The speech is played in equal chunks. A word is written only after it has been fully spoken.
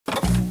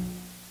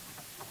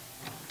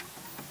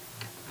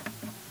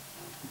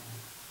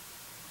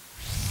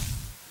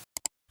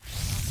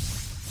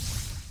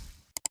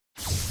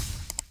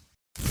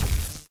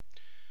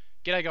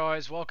G'day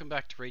guys, welcome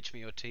back to Reach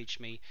Me or Teach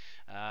Me.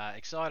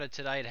 Excited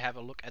today to have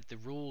a look at the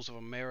rules of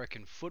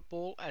American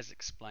football as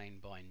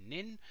explained by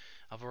Nin.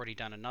 I've already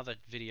done another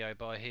video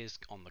by his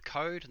on the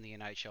code and the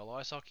NHL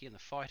ice hockey and the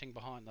fighting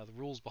behind the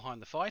rules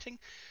behind the fighting.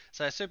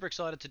 So super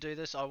excited to do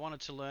this. I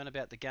wanted to learn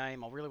about the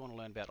game. I really want to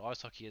learn about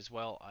ice hockey as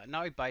well. I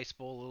know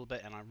baseball a little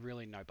bit and I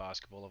really know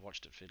basketball. I've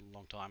watched it for a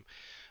long time.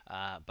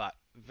 But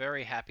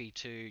very happy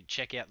to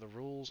check out the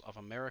rules of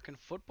American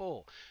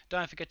football.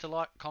 Don't forget to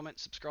like, comment,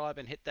 subscribe,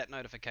 and hit that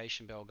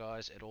notification bell,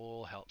 guys. It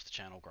all helps the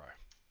channel grow.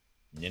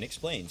 Nin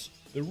explains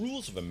the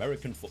rules of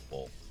American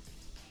football.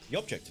 The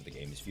object of the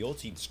game is for your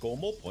team to score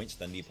more points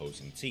than the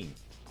opposing team.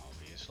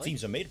 Obviously.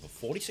 Teams are made up of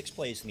 46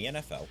 players in the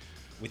NFL,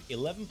 with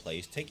 11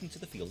 players taking to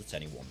the field at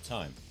any one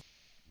time.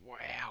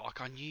 Wow, like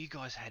I knew you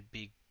guys had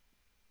big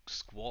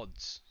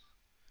squads.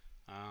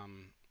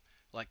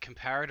 Like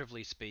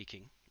comparatively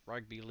speaking,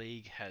 rugby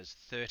league has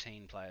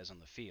 13 players on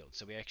the field,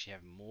 so we actually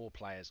have more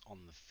players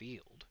on the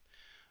field,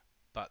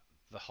 but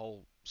the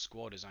whole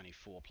squad is only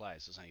 4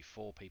 players. There's only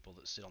 4 people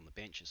that sit on the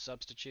bench as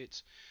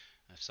substitutes.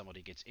 If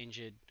somebody gets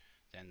injured,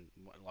 then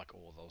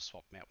or they'll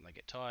swap them out when they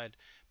get tired.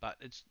 But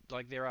it's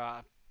like there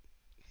are,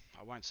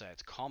 I won't say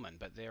it's common,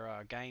 but there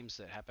are games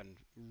that happen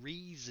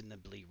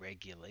reasonably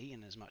regularly,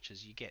 in as much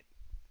as you get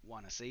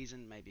one a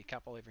season, maybe a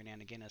couple every now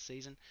and again a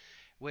season,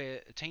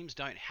 where teams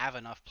don't have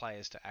enough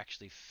players to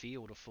actually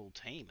field a full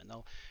team, and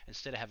they'll,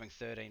 instead of having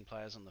 13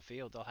 players on the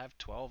field, they'll have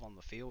 12 on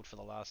the field for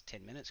the last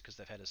 10 minutes because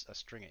they've had a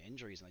string of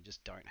injuries and they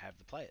just don't have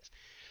the players.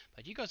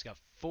 But you guys got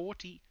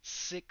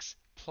 46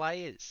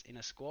 players in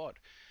a squad.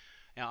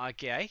 Now,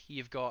 okay,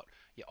 you've got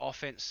your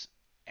offense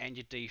and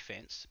your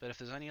defense, but if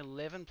there's only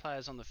 11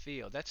 players on the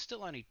field, that's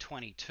still only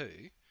 22.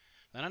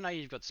 And I know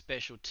you've got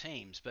special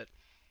teams, but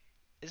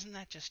isn't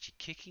that just your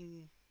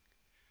kicking?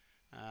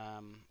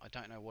 I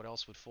don't know what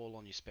else would fall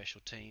on your special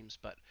teams,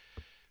 but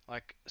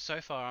like so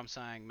far I'm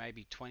saying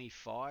maybe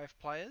 25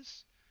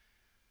 players,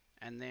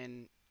 and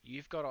then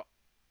you've got to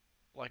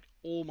like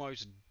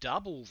almost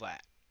double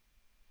that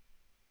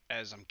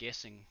as I'm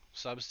guessing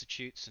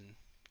substitutes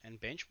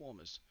and bench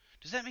warmers.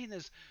 Does that mean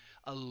there's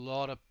a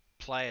lot of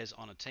players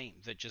on a team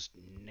that just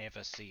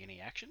never see any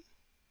action?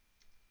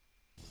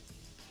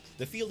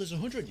 The field is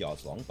 100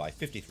 yards long by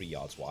 53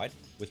 yards wide,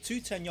 with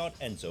two 10-yard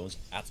end zones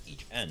at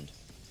each end.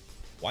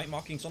 White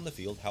markings on the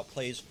field help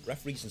players,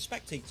 referees and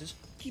spectators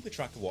keep a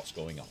track of what's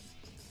going on.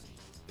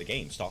 The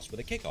game starts with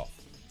a kickoff.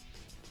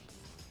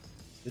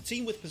 The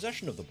team with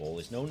possession of the ball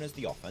is known as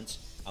the offense,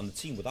 and the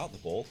team without the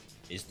ball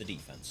is the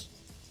defense.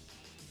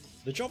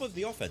 The job of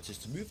the offense is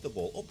to move the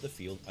ball up the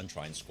field and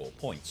try and score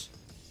points.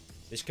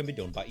 This can be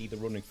done by either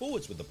running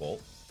forwards with the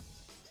ball,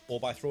 or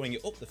by throwing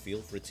it up the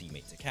field for a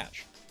teammate to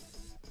catch.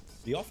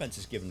 The offense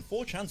is given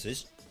 4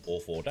 chances, or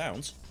 4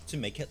 downs, to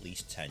make at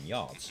least 10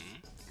 yards.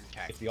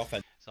 Okay. If the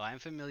offense So I am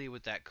familiar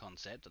with that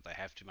concept that they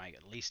have to make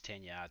at least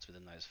 10 yards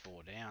within those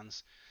 4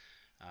 downs.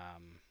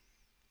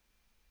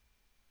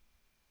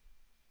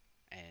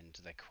 And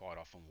they quite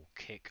often will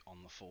kick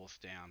on the 4th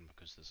down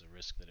because there's a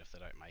risk that if they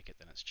don't make it,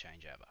 then it's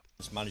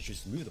changeover.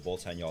 manages to move the ball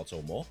 10 yards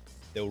or more,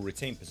 they will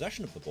retain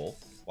possession of the ball,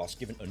 whilst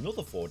given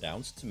another 4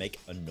 downs to make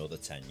another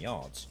 10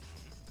 yards.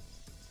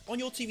 On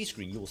your TV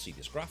screen you will see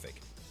this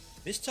graphic.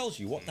 This tells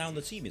you what down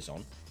the team is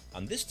on,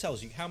 and this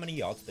tells you how many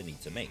yards they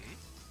need to make.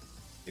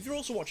 If you're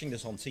also watching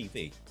this on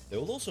TV, they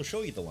will also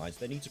show you the lines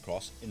they need to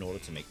cross in order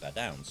to make their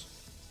downs.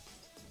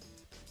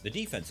 The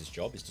defense's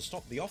job is to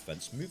stop the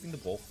offense moving the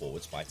ball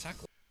forwards by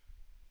tackle.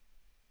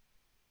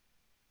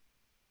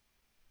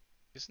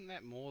 Isn't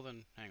that more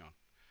than... Hang on.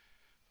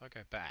 If I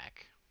go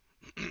back...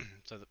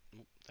 so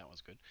that was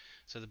good.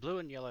 So the blue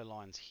and yellow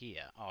lines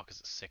here... Oh, because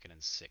it's 2nd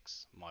and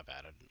 6. My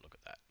bad, I didn't look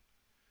at that.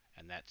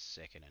 And that's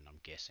 2nd and I'm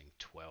guessing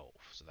 12.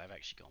 So they've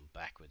actually gone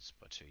backwards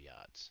by 2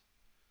 yards.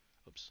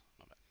 Oops,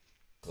 my bad.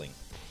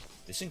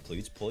 This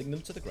includes pulling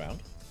them to the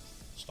ground,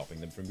 stopping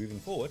them from moving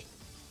forward,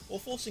 or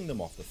forcing them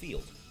off the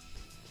field.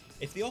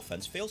 If the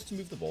offense fails to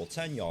move the ball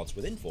 10 yards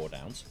within 4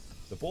 downs,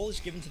 the ball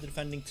is given to the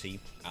defending team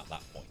at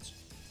that point.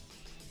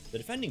 The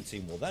defending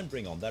team will then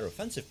bring on their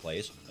offensive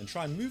players and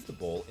try and move the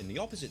ball in the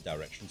opposite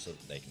direction so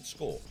that they can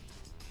score.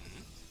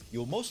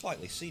 You'll most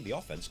likely see the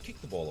offense kick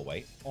the ball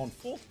away on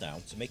 4th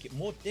down to make it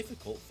more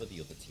difficult for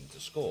the other team to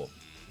score.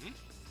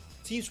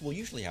 Teams will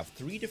usually have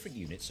 3 different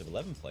units of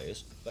 11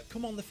 players that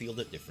come on the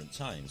field at different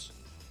times.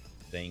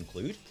 They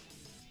include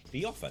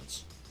the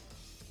offense.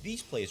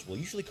 These players will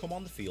usually come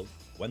on the field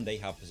when they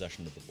have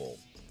possession of the ball.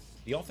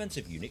 The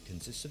offensive unit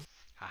consists of...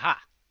 Haha!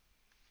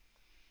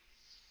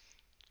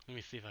 Let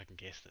me see if I can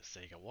guess this. So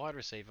you got wide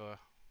receiver,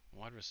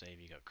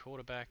 you got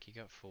quarterback, you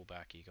got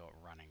fullback, you got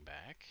running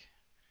back.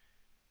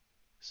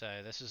 So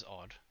this is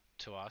odd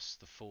to us.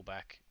 The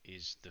fullback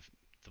is the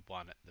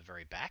one at the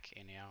very back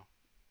in our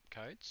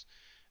codes.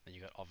 Then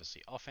you got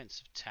obviously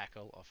offensive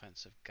tackle,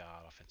 offensive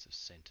guard, offensive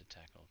center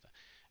tackle,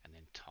 and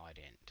then tight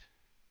end.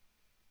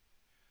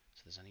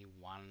 So there's only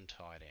one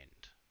tight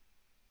end.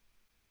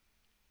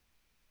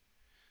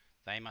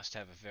 They must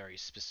have a very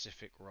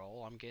specific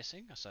role, I'm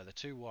guessing. So the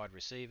 2 wide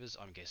receivers,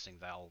 I'm guessing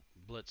they'll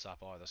blitz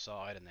up either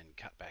side and then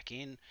cut back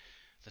in.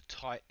 the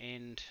tight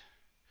end.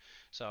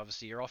 So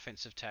obviously your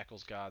offensive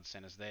tackles, guards,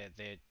 centers,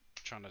 they're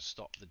trying to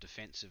stop the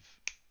defensive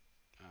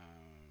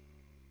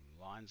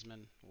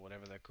linesmen, or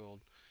whatever they're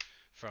called,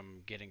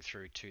 from getting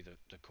through to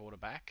the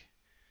quarterback.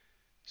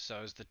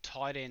 So is the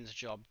tight end's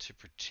job to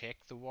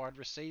protect the wide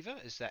receiver?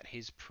 Is that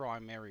his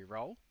primary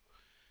role?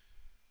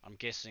 I'm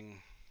guessing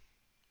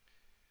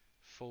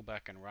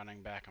fullback and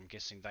running back, I'm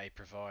guessing they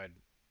provide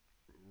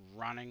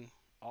running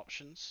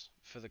options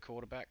for the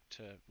quarterback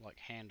to like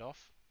hand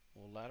off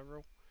or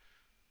lateral.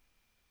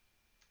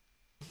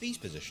 These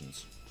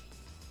positions.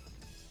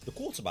 The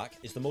quarterback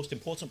is the most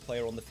important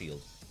player on the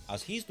field,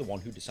 as he's the one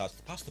who decides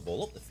to pass the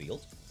ball up the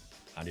field,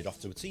 hand it off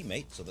to a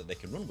teammate so that they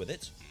can run with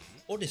it,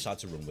 or decide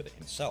to run with it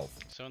himself.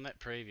 So in that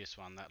previous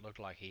one, that looked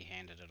like he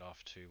handed it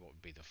off to what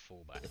would be the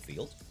fullback. The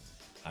field,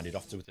 hand it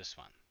off to this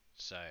one.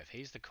 So if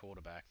he's the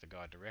quarterback, the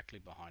guy directly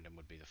behind him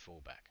would be the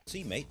fullback.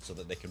 Teammate so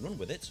that they can run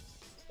with it,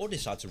 or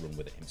decide to run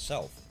with it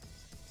himself.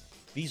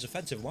 These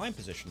offensive line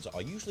positions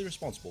are usually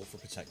responsible for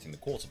protecting the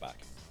quarterback.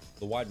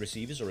 The wide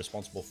receivers are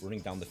responsible for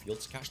running down the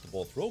field to catch the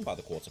ball thrown by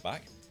the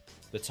quarterback.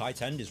 The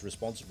tight end is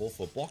responsible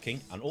for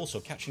blocking and also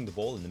catching the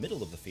ball in the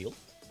middle of the field.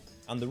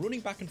 And the running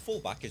back and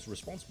fullback is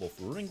responsible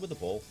for running with the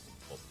ball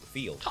up the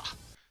field. Ha!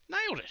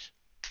 Nailed it!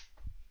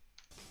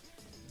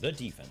 The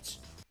defense.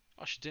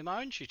 I should do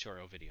my own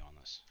tutorial video on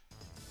this.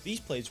 These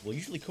plays will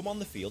usually come on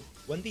the field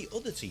when the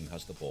other team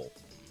has the ball.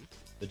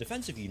 The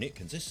defensive unit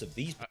consists of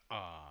these.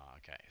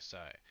 Okay, so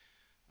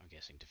I'm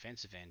guessing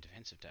defensive end,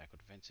 defensive tackle,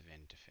 defensive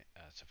end,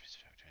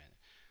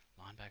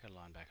 linebacker,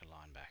 linebacker,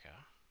 linebacker,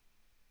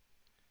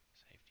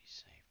 safety,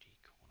 safety,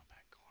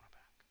 cornerback,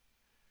 cornerback.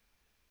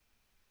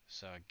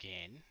 So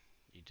again,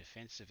 your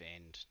defensive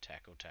end,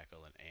 tackle,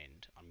 tackle, and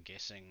end. I'm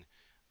guessing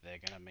they're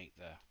going to meet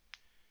the.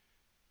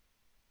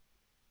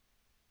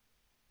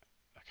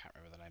 I can't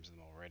remember the names of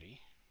them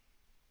already.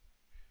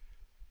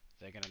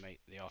 They're going to meet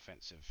the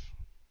offensive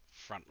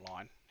front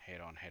line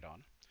head on, head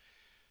on.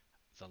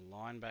 The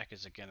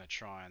linebackers are going to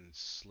try and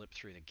slip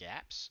through the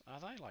gaps, are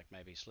they? Like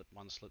maybe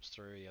one slips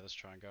through, the others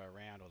try and go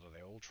around, or do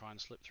they all try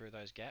and slip through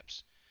those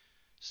gaps?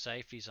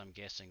 Safeties, I'm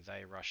guessing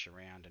they rush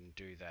around and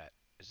do that.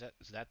 Is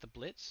that the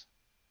blitz?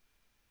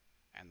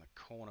 And the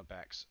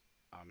cornerbacks,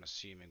 I'm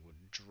assuming,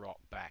 would drop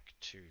back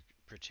to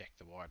protect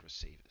the wide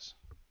receivers.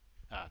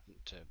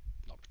 To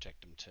not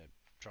protect them, to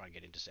try and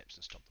get intercepts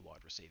and stop the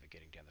wide receiver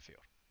getting down the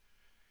field.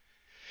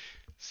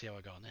 See how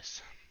I go on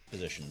this.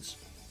 Positions.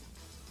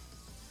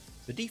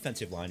 The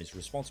defensive line is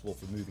responsible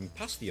for moving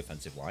past the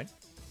offensive line.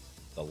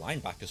 The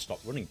linebackers stop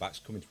running backs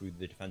coming through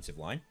the defensive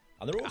line,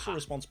 and they're also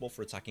responsible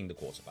for attacking the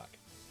quarterback.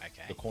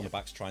 Okay. The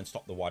cornerbacks try and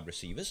stop the wide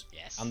receivers,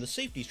 yes. And the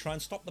safeties try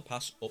and stop the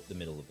pass up the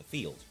middle of the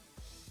field.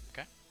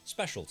 Okay.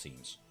 Special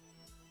teams.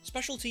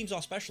 Special teams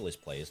are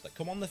specialist players that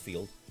come on the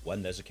field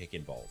when there's a kick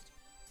involved.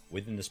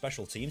 Within the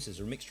special teams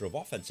is a mixture of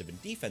offensive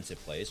and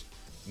defensive players,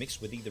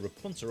 mixed with either a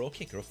punter or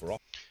kicker for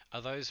off.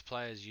 Are those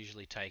players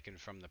usually taken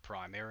from the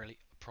primary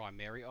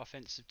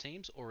offensive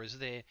teams, or is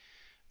there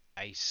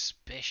a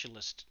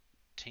specialist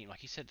team?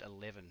 Like you said,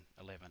 11,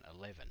 11,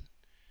 11.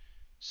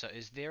 So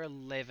is there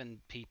 11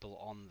 people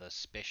on the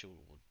special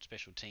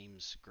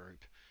teams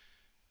group?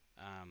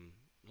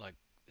 Like,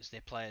 is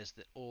there players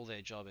that all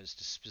their job is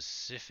to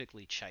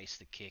specifically chase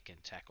the kick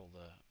and tackle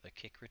the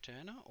kick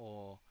returner,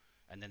 or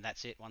and then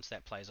that's it? Once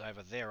that play's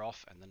over, they're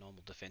off, and the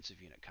normal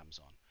defensive unit comes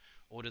on.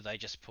 Or do they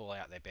just pull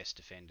out their best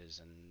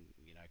defenders and,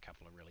 a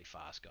couple of really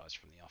fast guys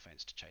from the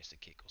offense to chase the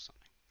kick or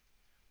something?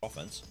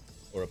 Offense,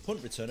 or a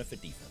punt returner for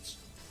defense.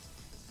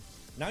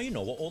 Now you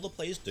know what all the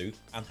players do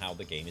and how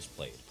the game is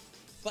played.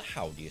 But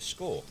how do you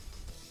score?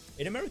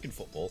 In American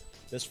football,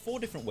 there's 4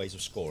 different ways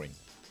of scoring.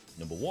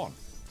 Number 1,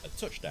 a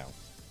touchdown.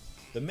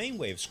 The main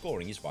way of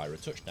scoring is via a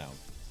touchdown.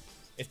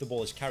 If the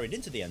ball is carried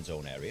into the end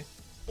zone area,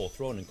 or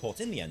thrown and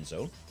caught in the end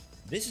zone,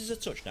 this is a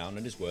touchdown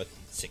and is worth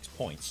 6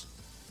 points.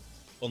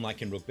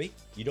 Unlike in rugby,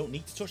 you don't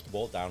need to touch the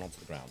ball down onto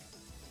the ground.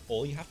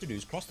 All you have to do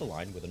is cross the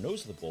line with the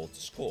nose of the ball to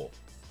score.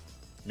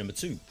 Number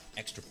 2,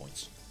 extra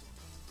points.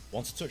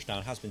 Once a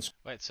touchdown has been...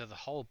 Wait, so the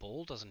whole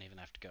ball doesn't even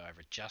have to go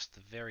over, just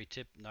the very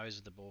tip nose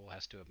of the ball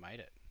has to have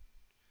made it.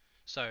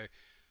 So,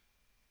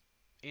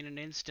 in an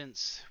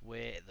instance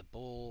where the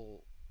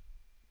ball...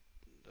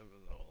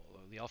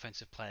 the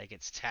offensive player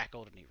gets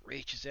tackled and he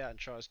reaches out and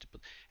tries to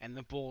put... and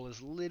the ball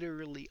is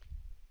literally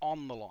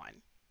on the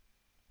line,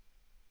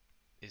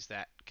 is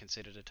that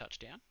considered a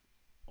touchdown?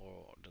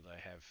 Or do they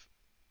have,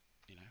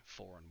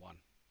 4 and 1?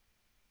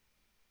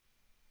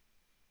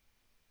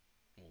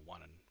 Or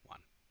 1 and 1?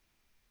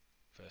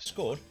 First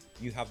scored,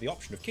 you have the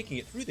option of kicking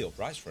it through the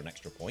uprights for an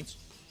extra point,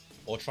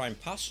 or try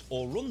and pass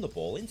or run the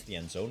ball into the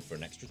end zone for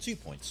an extra 2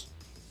 points.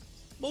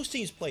 Most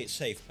teams play it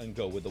safe and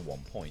go with the 1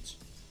 point.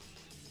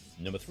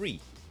 Number 3,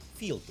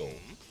 field goal.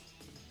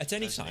 At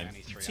any time,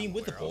 the team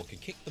with the ball can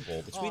kick the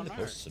ball between the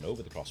posts and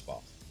over the crossbar.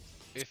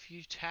 If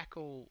you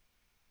tackle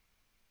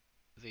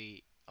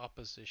the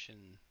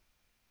opposition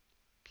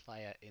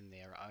player in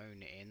their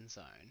own end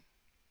zone,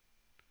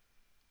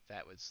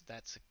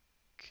 that's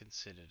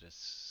considered a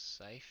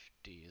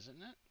safety,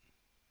 isn't it?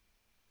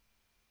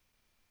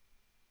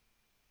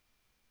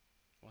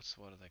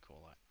 what do they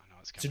call that? I know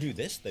it's To coming. do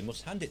this, they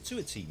must hand it to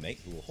a teammate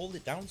who will hold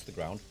it down to the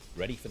ground,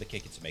 ready for the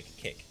kicker to make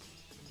a kick.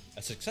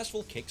 A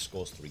successful kick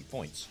scores 3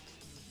 points.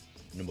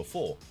 Number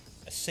 4.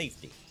 A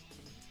safety.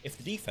 If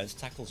the defense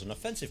tackles an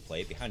offensive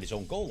player behind his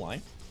own goal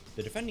line,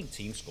 the defending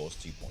team scores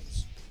 2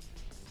 points.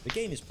 The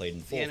game is played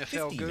in 4 The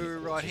NFL 15-minute guru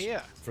right quarters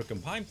here. for a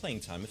combined playing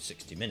time of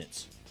 60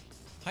 minutes.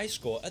 High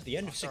score at the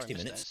end of 60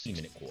 missed minutes, that.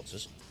 15-minute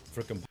quarters for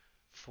a combined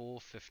 4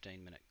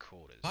 15-minute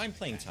quarters.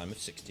 playing time of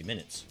 60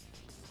 minutes.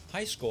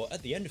 High score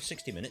at the end of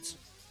 60 minutes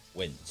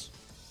wins.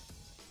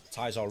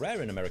 Ties are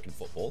rare in American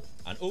football,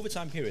 and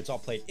overtime periods are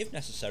played if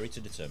necessary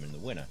to determine the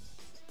winner.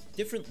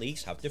 Different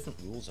leagues have different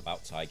rules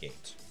about tie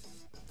games.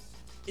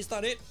 Is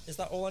that it? Is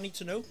that all I need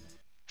to know?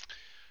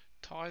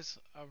 Ties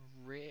are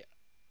rare.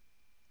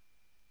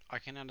 I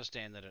can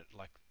understand that it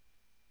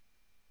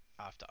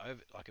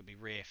it'd be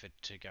rare for it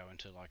to go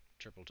into like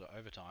triple to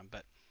overtime,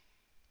 but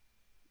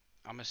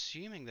I'm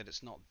assuming that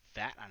it's not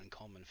that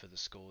uncommon for the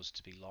scores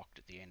to be locked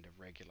at the end of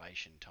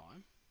regulation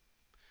time.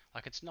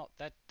 Like it's not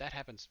that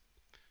happens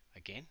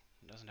again.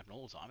 It doesn't happen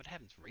all the time. It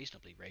happens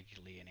reasonably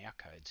regularly in our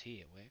codes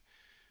here, where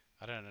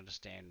I don't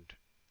understand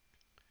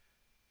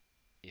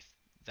if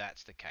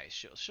that's the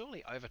case.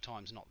 Surely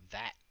overtime's not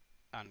that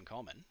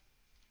uncommon.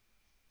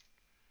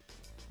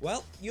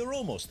 Well, you're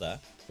almost there,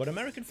 but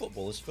American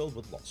football is filled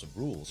with lots of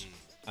rules,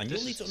 and This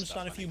you'll need is to the stuff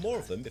understand a I few need to more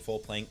know. of them before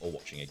playing or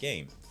watching a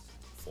game.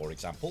 For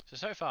example,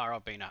 So far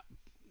I've been up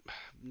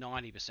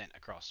 90%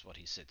 across what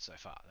he said so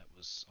far.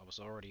 I was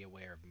already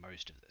aware of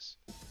most of this.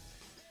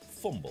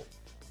 fumble.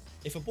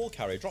 If a ball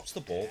carrier drops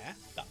the ball, Yeah.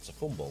 that's a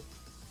fumble.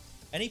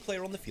 Any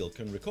player on the field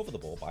can recover the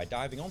ball by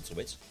diving onto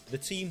it. The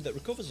team that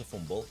recovers a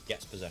fumble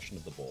gets possession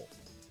of the ball.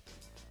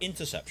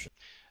 Interception.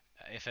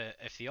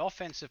 If the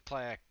offensive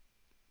player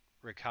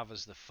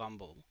recovers the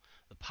fumble,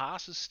 the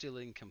pass is still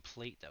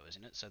incomplete though,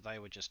 isn't it? So they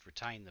would just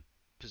retain the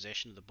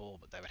possession of the ball,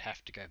 but they would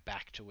have to go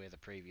back to where the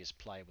previous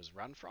play was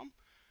run from.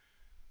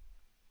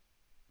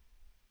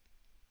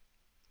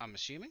 I'm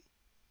assuming,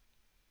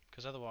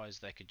 because otherwise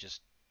they could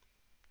just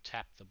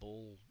tap the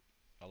ball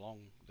along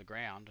the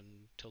ground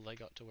until they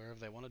got to wherever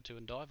they wanted to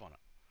and dive on it.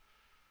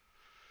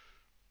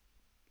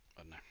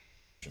 I don't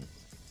know.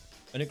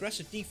 An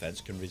aggressive defense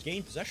can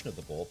regain possession of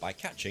the ball by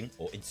catching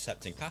or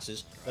intercepting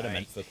passes that are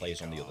meant for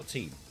players on the other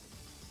team.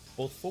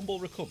 Both fumble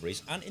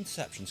recoveries and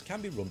interceptions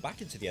can be run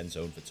back into the end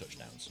zone for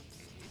touchdowns.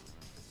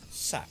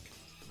 Sack.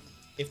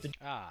 If the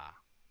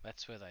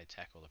That's where they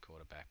tackle the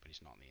quarterback, but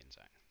he's not in the end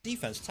zone.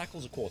 defense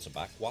tackles a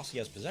quarterback whilst he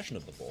has possession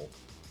of the ball,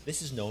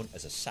 this is known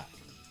as a sack.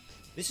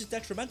 This is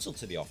detrimental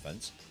to the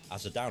offense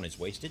as a down is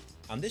wasted,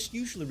 and this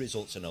usually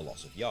results in a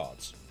loss of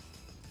yards.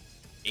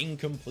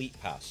 Incomplete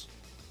pass.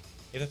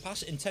 If a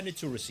pass intended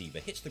to a receiver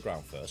hits the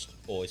ground first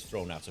or is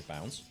thrown out of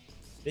bounds,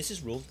 this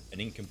is ruled an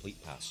incomplete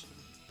pass.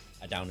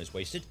 A down is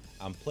wasted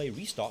and play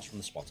restarts from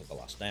the spot of the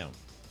last down.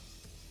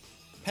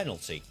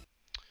 Penalty.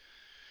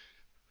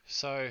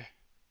 So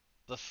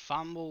the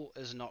fumble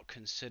is not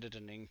considered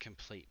an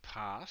incomplete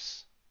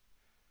pass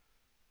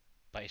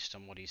based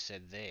on what he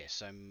said there.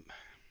 So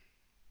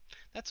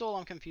that's all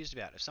I'm confused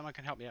about. If someone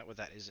can help me out with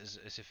that, is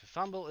if a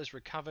fumble is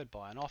recovered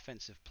by an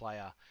offensive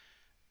player,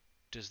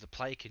 does the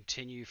play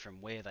continue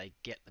from where they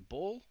get the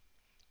ball,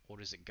 or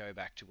does it go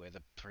back to where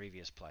the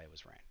previous player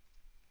was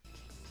ran?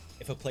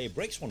 If a player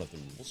breaks one of the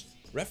rules,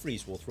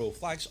 referees will throw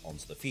flags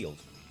onto the field.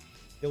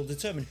 They will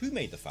determine who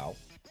made the foul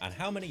and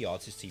how many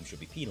yards his team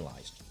should be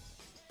penalised.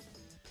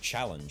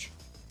 Challenge.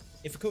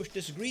 If a coach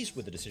disagrees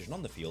with the decision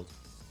on the field,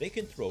 they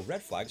can throw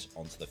red flags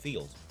onto the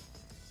field.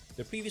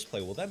 The previous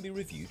play will then be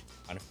reviewed,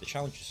 and if the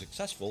challenge is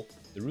successful,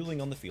 the ruling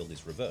on the field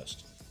is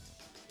reversed.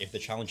 If the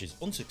challenge is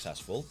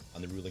unsuccessful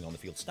and the ruling on the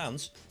field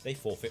stands, they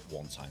forfeit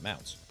one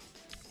timeout.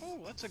 Oh,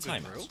 that's a good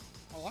Timeout. rule.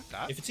 I like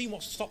that. If a team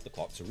wants to stop the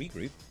clock to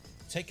regroup,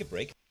 take a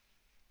break.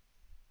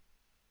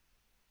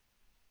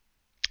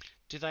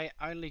 Do they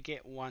only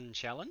get one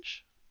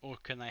challenge, or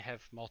can they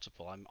have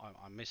multiple?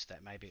 I missed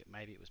that. Maybe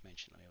it was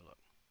mentioned. Let me have a look.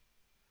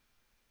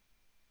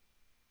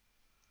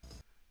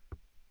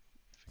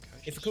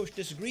 If a coach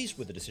disagrees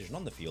with the decision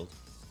on the field,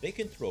 they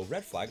can throw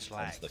red flags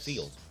onto the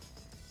field.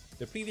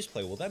 The previous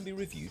play will then be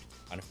reviewed,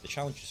 and if the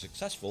challenge is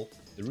successful,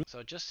 the So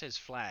it just says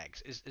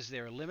flags. Is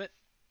there a limit,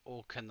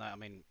 or can they? I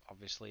mean,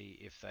 obviously,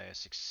 if they are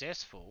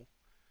successful,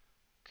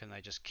 can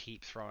they just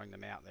keep throwing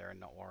them out there and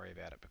not worry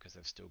about it because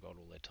they've still got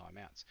all their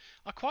timeouts?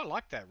 I quite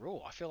like that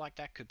rule. I feel like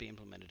that could be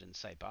implemented in,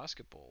 say,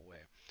 basketball,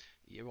 where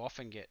you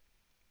often get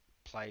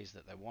plays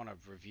that they want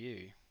to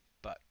review,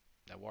 but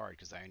they're worried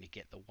because they only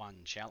get the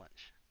one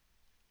challenge.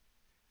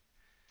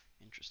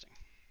 Interesting.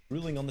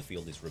 ruling on the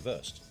field is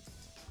reversed.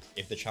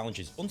 If the challenge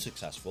is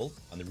unsuccessful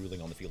and the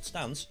ruling on the field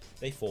stands,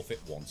 they forfeit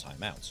one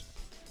timeout.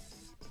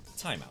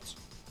 Timeout.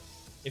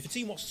 If a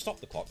team wants to stop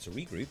the clock to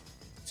regroup,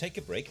 take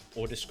a break,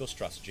 or discuss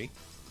strategy,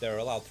 they are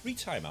allowed 3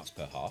 timeouts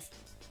per half.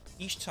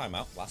 Each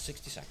timeout lasts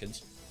 60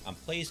 seconds, and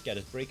players get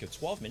a break of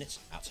 12 minutes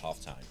at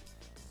half time.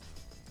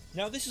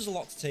 Now this is a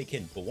lot to take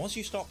in, but once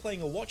you start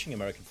playing or watching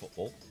American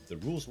football, the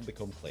rules will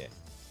become clear.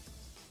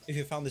 If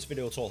you found this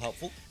video at all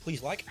helpful,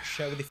 please like,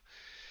 share with your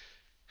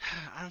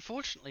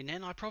Unfortunately,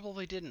 Nen, I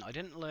probably didn't. I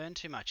didn't learn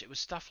too much. It was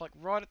stuff like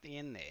right at the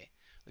end there,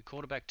 the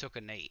quarterback took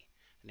a knee.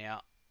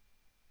 Now,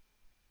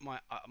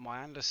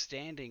 my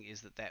understanding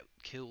is that that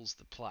kills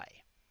the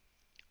play,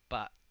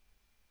 but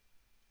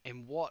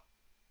in what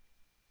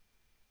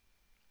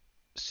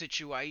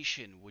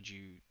situation would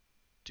you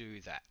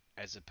do that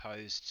as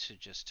opposed to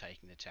just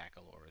taking the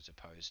tackle, or as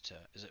opposed to,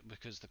 is it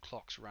because the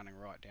clock's running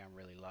right down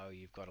really low,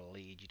 you've got a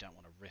lead, you don't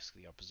want to risk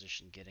the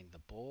opposition getting the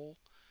ball?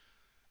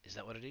 Is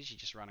that what it is? You're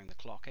just running the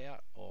clock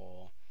out,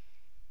 or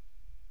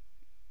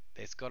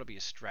there's got to be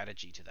a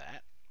strategy to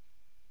that?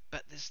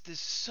 But there's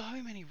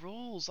so many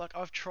rules. Like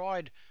I've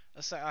tried, I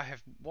say I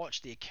have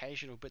watched the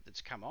occasional bit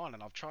that's come on,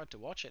 and I've tried to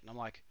watch it, and I'm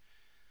like,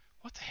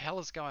 what the hell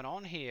is going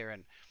on here?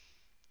 And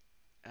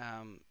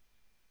um,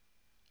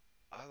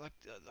 I like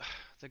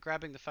the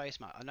grabbing the face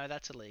mask. I know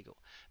that's illegal,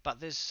 but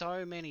there's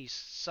so many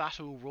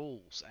subtle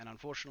rules, and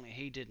unfortunately,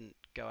 he didn't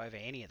go over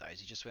any of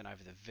those. He just went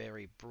over the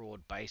very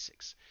broad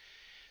basics.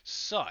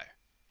 So,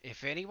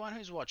 if anyone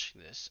who's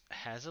watching this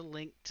has a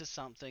link to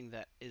something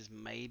that is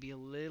maybe a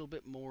little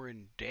bit more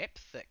in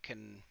depth, that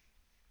can,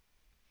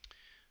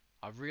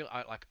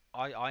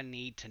 I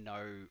need to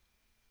know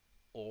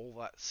all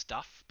that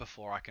stuff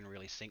before I can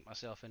really sink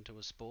myself into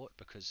a sport,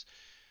 because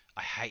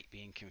I hate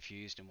being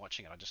confused and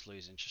watching it. I just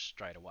lose interest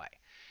straight away.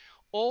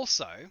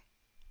 Also,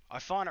 I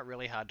find it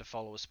really hard to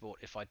follow a sport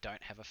if I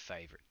don't have a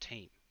favourite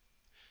team.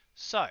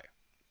 So,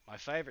 my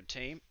favourite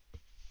team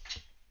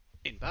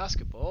in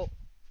basketball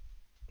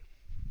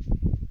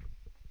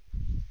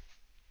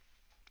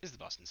is the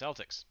Boston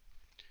Celtics.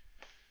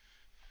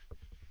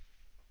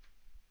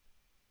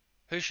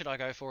 Who should I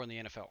go for in the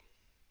NFL?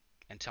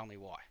 And tell me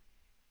why.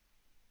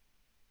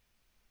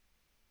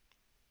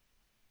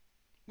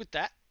 With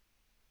that,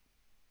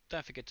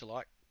 don't forget to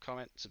like,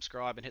 comment,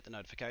 subscribe, and hit the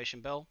notification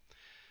bell.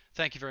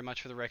 Thank you very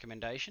much for the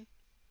recommendation,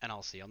 and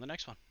I'll see you on the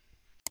next one.